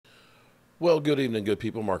Well, good evening, good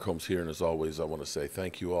people. Mark Holmes here, and as always, I want to say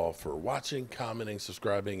thank you all for watching, commenting,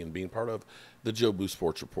 subscribing, and being part of the Joe Boo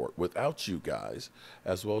Sports Report. Without you guys,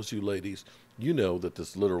 as well as you ladies, you know that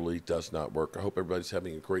this literally does not work. I hope everybody's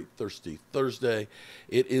having a great Thirsty Thursday.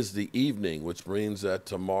 It is the evening, which means that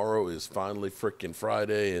tomorrow is finally frickin'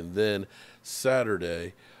 Friday, and then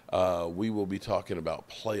Saturday, we will be talking about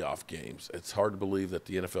playoff games. It's hard to believe that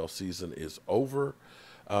the NFL season is over.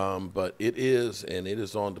 But it is, and it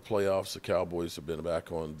is on to playoffs. The Cowboys have been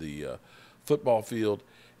back on the football field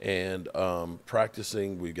and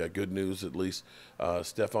practicing. We got good news, at least.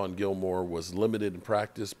 Stephon Gilmore was limited in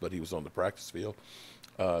practice, but he was on the practice field.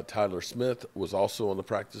 Tyler Smith was also on the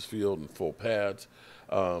practice field in full pads,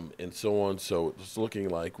 and so on. So it's looking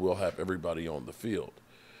like we'll have everybody on the field.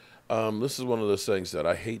 This is one of those things that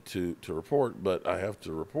I hate to report, but I have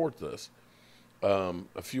to report this.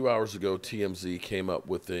 A few hours ago, TMZ came up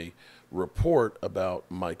with a report about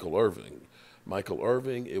Michael Irvin. Michael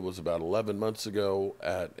Irvin, it was about 11 months ago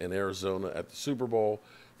in Arizona at the Super Bowl.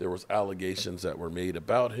 There was allegations that were made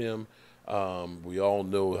about him. We all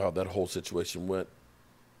know how that whole situation went.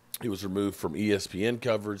 He was removed from ESPN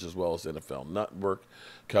coverage as well as NFL Network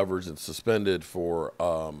coverage and suspended for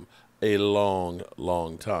a long,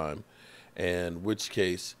 long time, in which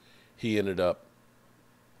case he ended up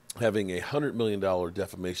having a $100 million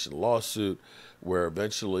defamation lawsuit where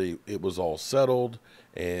eventually it was all settled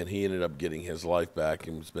and he ended up getting his life back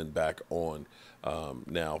and has been back on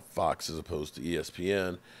now Fox as opposed to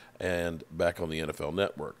ESPN and back on the NFL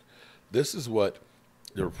Network. This is what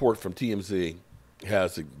the report from TMZ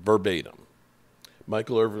has verbatim.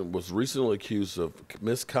 Michael Irvin was recently accused of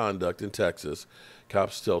misconduct in Texas.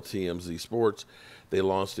 Cops tell TMZ Sports they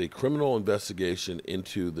launched a criminal investigation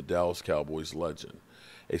into the Dallas Cowboys legend.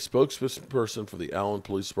 A spokesperson for the Allen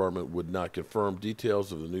Police Department would not confirm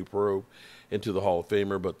details of the new probe into the Hall of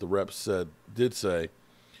Famer, but the rep did say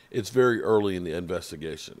it's very early in the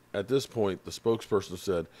investigation. At this point, the spokesperson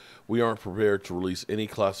said, "We aren't prepared to release any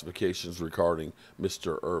classifications regarding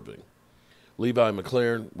Mr. Irvin." Levi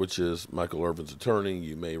McLaren, which is Michael Irvin's attorney,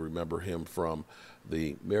 you may remember him from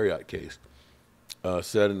the Marriott case,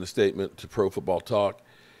 said in a statement to Pro Football Talk,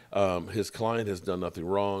 his client has done nothing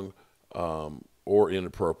wrong or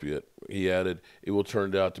inappropriate. He added, "It will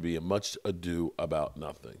turn out to be a much ado about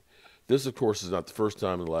nothing." This, of course, is not the first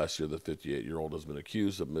time in the last year the 58-year-old has been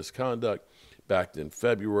accused of misconduct. Back in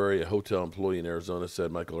February, a hotel employee in Arizona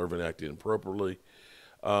said Michael Irvin acted improperly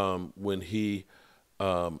when he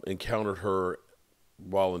encountered her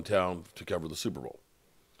while in town to cover the Super Bowl.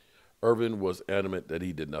 Irvin was adamant that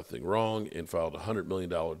he did nothing wrong and filed a $100 million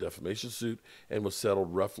defamation suit and was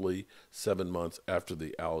settled roughly 7 months after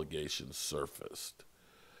the allegations surfaced.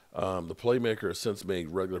 The playmaker has since made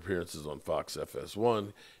regular appearances on Fox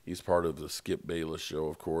FS1. He's part of the Skip Bayless show,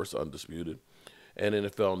 of course, Undisputed, and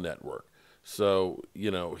NFL Network. So, you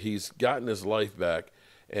know, he's gotten his life back.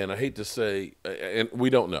 And I hate to say, and we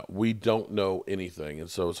don't know. We don't know anything, and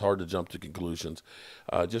so it's hard to jump to conclusions.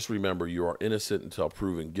 Just remember, you are innocent until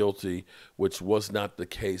proven guilty, which was not the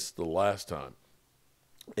case the last time.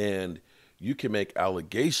 And you can make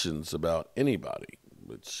allegations about anybody,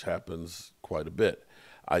 which happens quite a bit.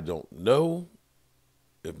 I don't know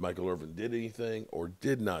if Michael Irvin did anything or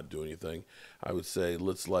did not do anything. I would say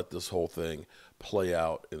let's let this whole thing play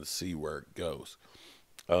out and see where it goes.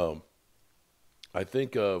 I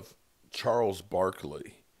think of Charles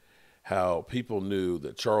Barkley, how people knew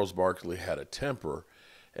that Charles Barkley had a temper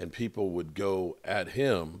and people would go at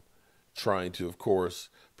him trying to, of course,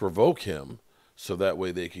 provoke him so that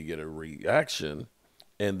way they could get a reaction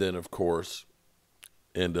and then, of course,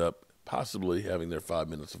 end up possibly having their 5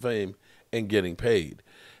 minutes of fame and getting paid.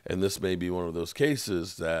 And this may be one of those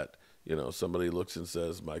cases that, you know, somebody looks and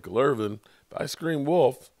says, Michael Irvin, if I scream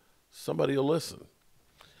wolf, somebody will listen.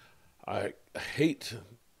 I hate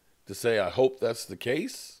to say I hope that's the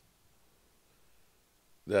case,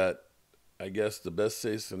 that I guess the best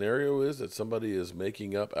case scenario is that somebody is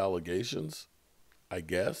making up allegations, I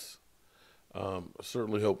guess. I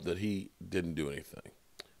certainly hope that he didn't do anything.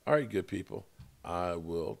 All right, good people. I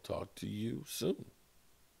will talk to you soon.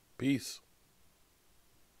 Peace.